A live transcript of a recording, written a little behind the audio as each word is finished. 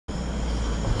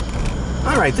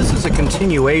Alright, this is a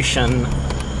continuation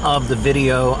of the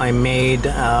video I made,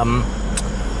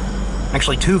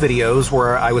 actually two videos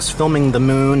where I was filming the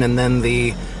moon, and then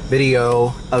the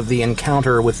video of the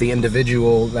encounter with the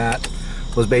individual that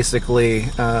was basically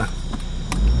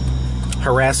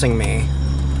harassing me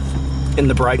in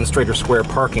the Brighton Strader Square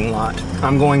parking lot.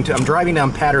 I'm driving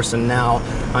down Patterson now.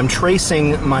 I'm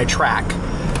tracing my track.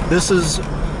 This is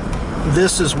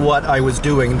what I was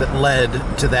doing that led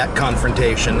to that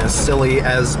confrontation, as silly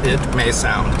as it may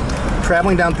sound.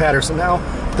 Traveling down Patterson now.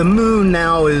 The moon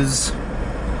now is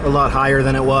a lot higher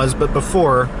than it was, but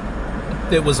before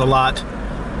it was a lot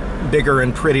bigger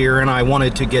and prettier, and I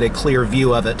wanted to get a clear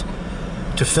view of it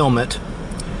to film it.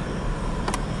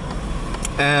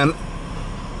 And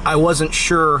I wasn't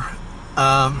sure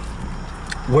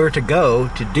where to go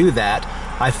to do that.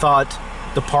 I thought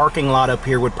the parking lot up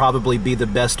here would probably be the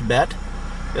best bet.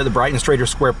 The Brighton Strader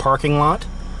Square parking lot.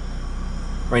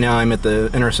 Right now I'm at the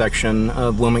intersection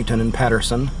of Wilmington and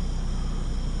Patterson.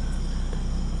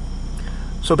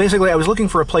 So basically I was looking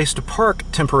for a place to park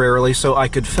temporarily so I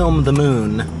could film the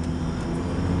moon.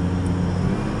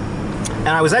 And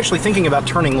I was actually thinking about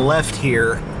turning left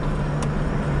here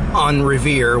on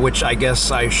Revere, which I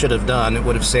guess I should have done. It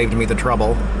would have saved me the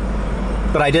trouble.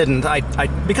 But I didn't,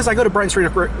 because I go to Brighton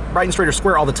Strader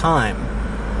Square all the time.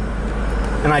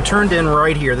 And I turned in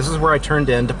right here. This is where I turned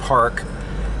in to park.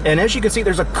 And as you can see,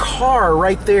 there's a car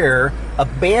right there,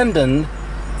 abandoned,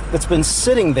 that's been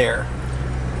sitting there.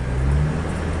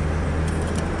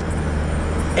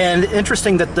 And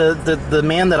interesting that the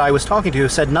man that I was talking to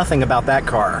said nothing about that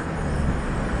car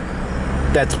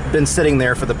that's been sitting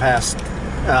there for the past,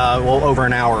 well, over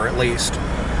an hour at least.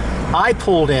 I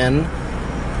pulled in.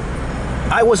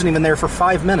 I wasn't even there for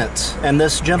 5 minutes, and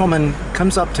this gentleman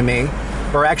comes up to me,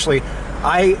 or actually,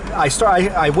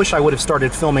 I wish I would have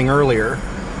started filming earlier.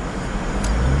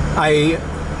 I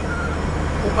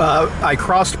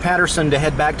crossed Patterson to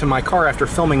head back to my car after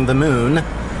filming the moon,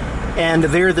 and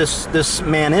there this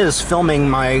man is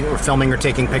filming or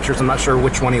taking pictures. I'm not sure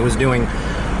which one he was doing,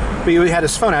 but he had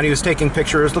his phone out. He was taking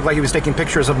pictures. Looked like he was taking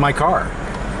pictures of my car,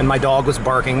 and my dog was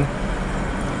barking.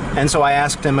 And so I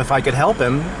asked him if I could help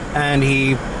him, and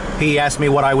he asked me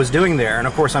what I was doing there. And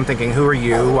of course I'm thinking, who are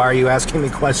you? Why are you asking me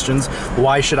questions?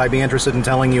 Why should I be interested in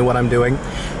telling you what I'm doing?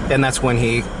 And that's when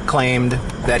he claimed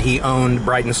that he owned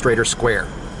Brighton Strader Square.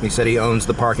 He said he owns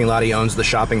the parking lot, he owns the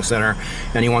shopping center,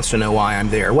 and he wants to know why I'm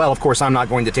there. Well, of course I'm not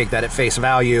going to take that at face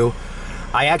value.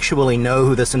 I actually know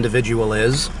who this individual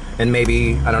is, and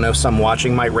maybe, I don't know, some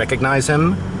watching might recognize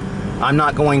him. I'm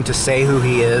not going to say who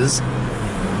he is.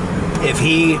 If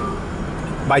he,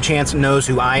 by chance, knows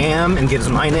who I am and gives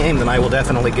my name, then I will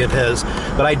definitely give his.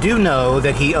 But I do know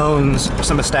that he owns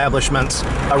some establishments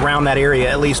around that area,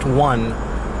 at least one,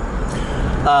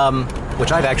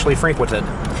 which I've actually frequented.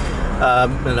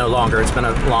 No longer, it's been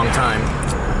a long time.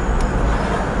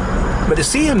 But to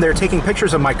see him there taking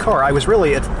pictures of my car, I was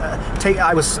really,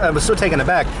 I was so taken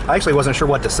aback. I actually wasn't sure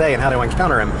what to say and how to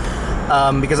encounter him,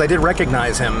 because I did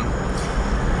recognize him.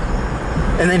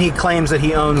 And then he claims that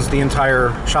he owns the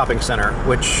entire shopping center,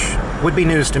 which would be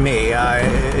news to me.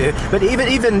 But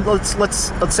even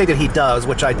let's say that he does,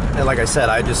 which like I said,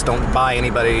 I just don't buy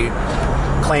anybody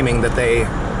claiming that they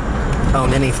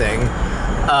own anything.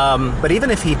 But even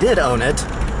if he did own it,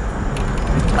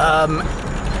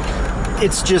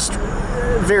 it's just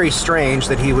very strange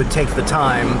that he would take the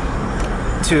time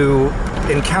to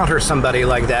encounter somebody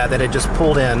like that had just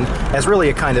pulled in as really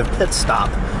a kind of pit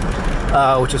stop.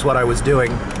 Which is what I was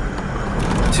doing,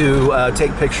 to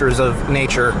take pictures of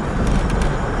nature,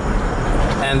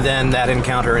 and then that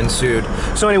encounter ensued.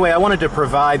 So anyway, I wanted to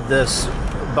provide this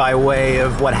by way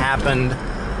of what happened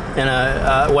in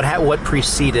what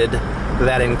preceded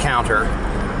that encounter.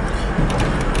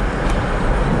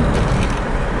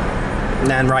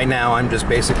 And right now I'm just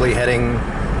basically heading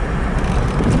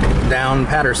down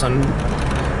Patterson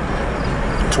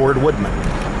toward Woodman.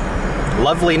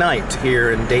 Lovely night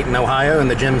here in Dayton, Ohio, in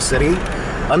the Gem City.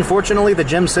 Unfortunately, the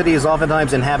Gem City is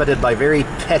oftentimes inhabited by very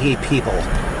petty people.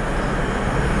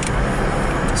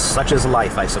 Such is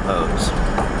life, I suppose.